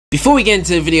Before we get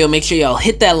into the video, make sure y'all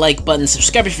hit that like button,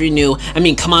 subscribe if you're new. I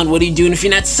mean, come on, what are you doing if you're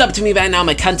not subbed to me by now?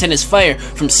 My content is fire,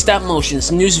 from stop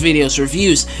motions, news videos,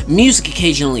 reviews, music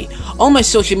occasionally. All my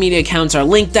social media accounts are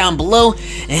linked down below,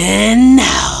 and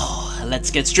now, let's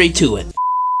get straight to it.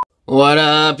 What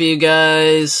up, you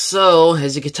guys? So,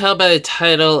 as you can tell by the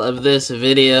title of this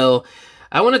video,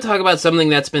 I want to talk about something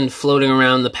that's been floating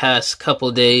around the past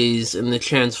couple days in the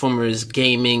Transformers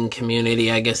gaming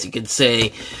community, I guess you could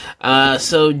say.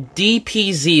 So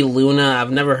DPZ Luna,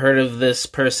 I've never heard of this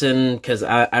person because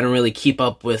I don't really keep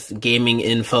up with gaming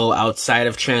info outside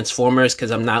of Transformers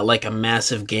because I'm not like a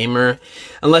massive gamer,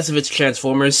 unless if it's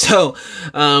Transformers. So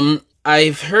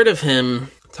I've heard of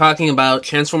him talking about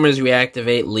Transformers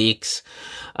Reactivate leaks.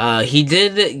 He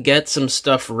did get some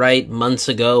stuff right months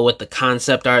ago with the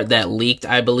concept art that leaked,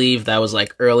 I believe. That was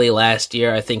like early last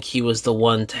year. I think he was the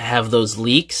one to have those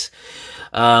leaks.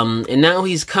 And now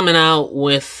he's coming out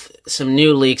with some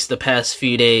new leaks the past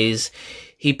few days.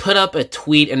 He put up a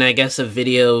tweet and I guess a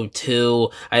video too.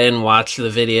 I didn't watch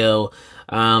the video.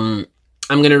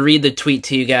 I'm going to read the tweet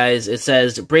to you guys. It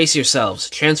says, "Brace yourselves.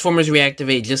 Transformers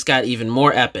Reactivate just got even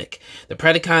more epic. The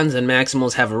Predacons and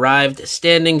Maximals have arrived,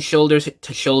 standing shoulder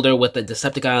to shoulder with the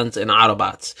Decepticons and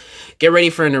Autobots. Get ready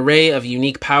for an array of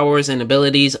unique powers and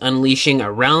abilities, unleashing a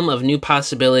realm of new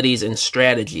possibilities and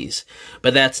strategies.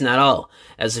 But that's not all.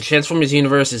 As the Transformers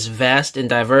universe is vast and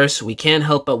diverse, we can't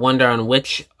help but wonder on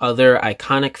which other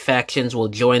iconic factions will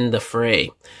join the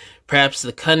fray. Perhaps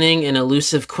the cunning and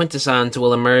elusive Quintessons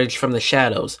will emerge from the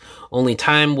shadows. Only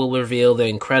time will reveal the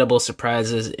incredible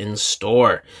surprises in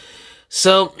store."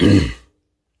 So,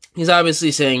 he's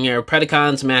obviously saying here,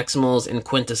 Predacons, Maximals, and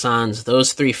Quintessons,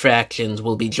 those three factions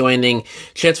will be joining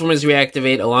Transformers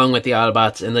Reactivate along with the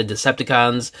Autobots and the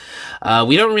Decepticons.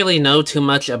 We don't really know too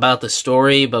much about the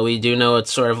story, but we do know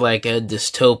it's sort of like a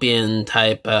dystopian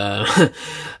type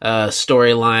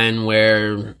storyline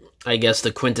where I guess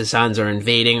the Quintessons are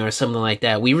invading or something like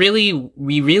that. We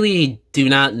really do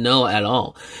not know at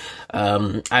all.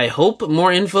 I hope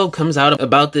more info comes out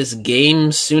about this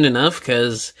game soon enough,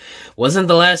 because wasn't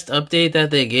the last update that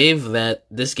they gave that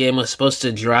this game was supposed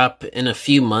to drop in a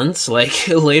few months, like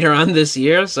later on this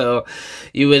year? So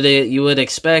you would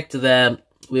expect that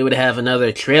we would have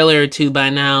another trailer or two by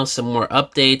now, some more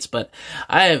updates, but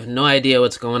I have no idea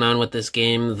what's going on with this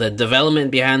game. The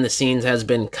development behind the scenes has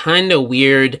been kind of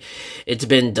weird. It's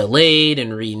been delayed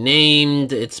and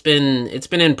renamed. It's been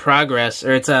in progress,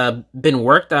 or it's been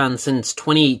worked on since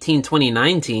 2018,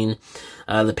 2019.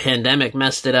 The pandemic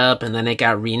messed it up, and then it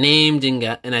got renamed,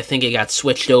 and I think it got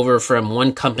switched over from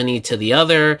one company to the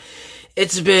other.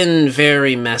 It's been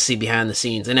very messy behind the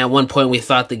scenes, and at one point we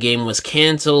thought the game was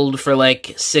canceled for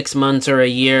like 6 months or a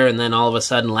year, and then all of a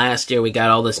sudden last year we got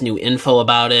all this new info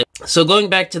about it. So going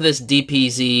back to this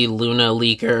DPZ Luna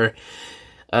leaker,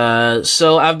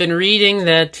 so I've been reading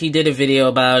that he did a video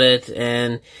about it,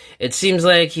 and it seems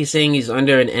like he's saying he's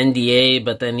under an NDA,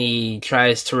 but then he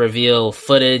tries to reveal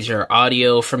footage or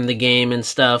audio from the game and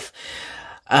stuff.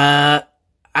 I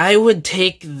would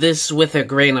take this with a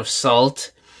grain of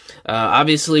salt.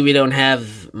 Obviously, we don't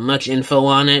have much info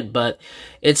on it, but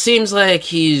it seems like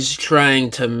he's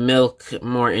trying to milk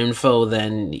more info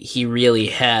than he really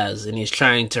has, and he's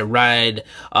trying to ride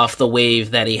off the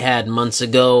wave that he had months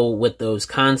ago with those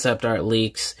concept art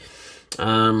leaks.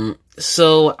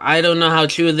 So I don't know how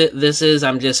true this is.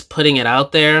 I'm just putting it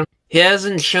out there. He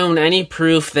hasn't shown any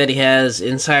proof that he has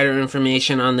insider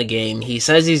information on the game. He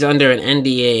says he's under an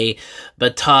NDA,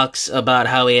 but talks about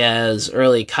how he has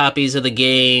early copies of the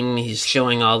game. He's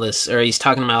showing all this, or he's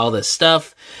talking about all this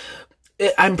stuff.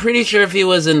 I'm pretty sure if he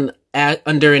was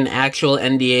under an actual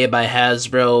NDA by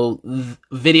Hasbro,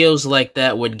 videos like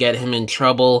that would get him in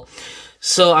trouble.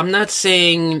 So I'm not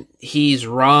saying he's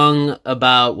wrong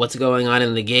about what's going on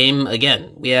in the game.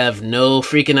 Again, we have no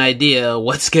freaking idea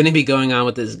what's going to be going on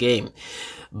with this game.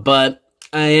 But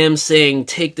I am saying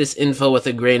take this info with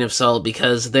a grain of salt,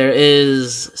 because there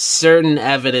is certain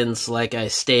evidence, like I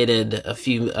stated a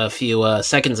few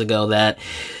seconds ago, that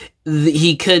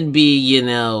he could be, you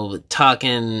know,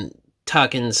 talking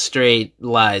straight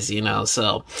lies, you know.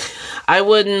 So I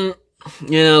wouldn't,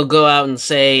 you know, go out and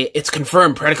say, it's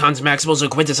confirmed Predacons, Maximals, and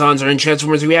Quintessons are in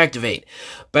Transformers Reactivate.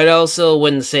 But I also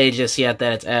wouldn't say just yet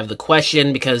that it's out of the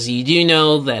question, because you do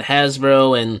know that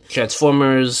Hasbro and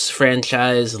Transformers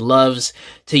franchise loves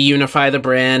to unify the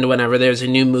brand. Whenever there's a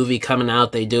new movie coming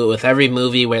out, they do it with every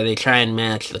movie, where they try and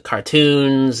match the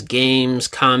cartoons, games,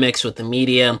 comics with the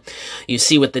media. You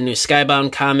see with the new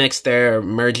Skybound comics, they're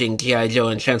merging G.I. Joe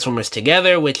and Transformers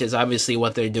together, which is obviously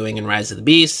what they're doing in Rise of the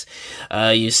Beasts.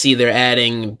 You see they're they're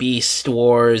adding Beast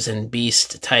Wars and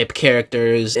Beast type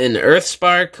characters in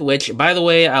Earthspark, which, by the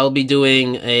way, I'll be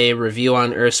doing a review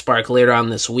on Earthspark later on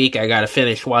this week. I gotta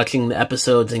finish watching the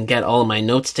episodes and get all my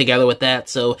notes together with that,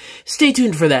 so stay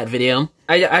tuned for that video.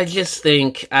 I just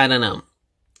think, I don't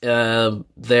know,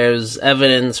 there's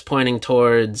evidence pointing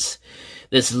towards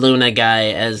this Luna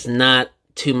guy as not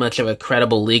too much of a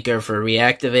credible leaker for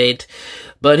Reactivate.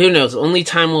 But who knows? Only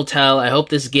time will tell. I hope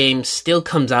this game still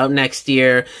comes out next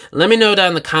year. Let me know down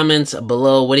in the comments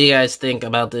below, what do you guys think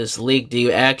about this leak? Do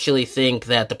you actually think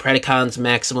that the Predacons,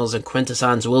 Maximals, and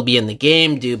Quintessons will be in the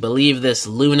game? Do you believe this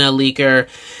Luna leaker?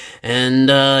 And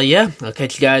yeah, I'll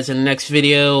catch you guys in the next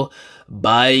video.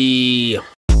 Bye.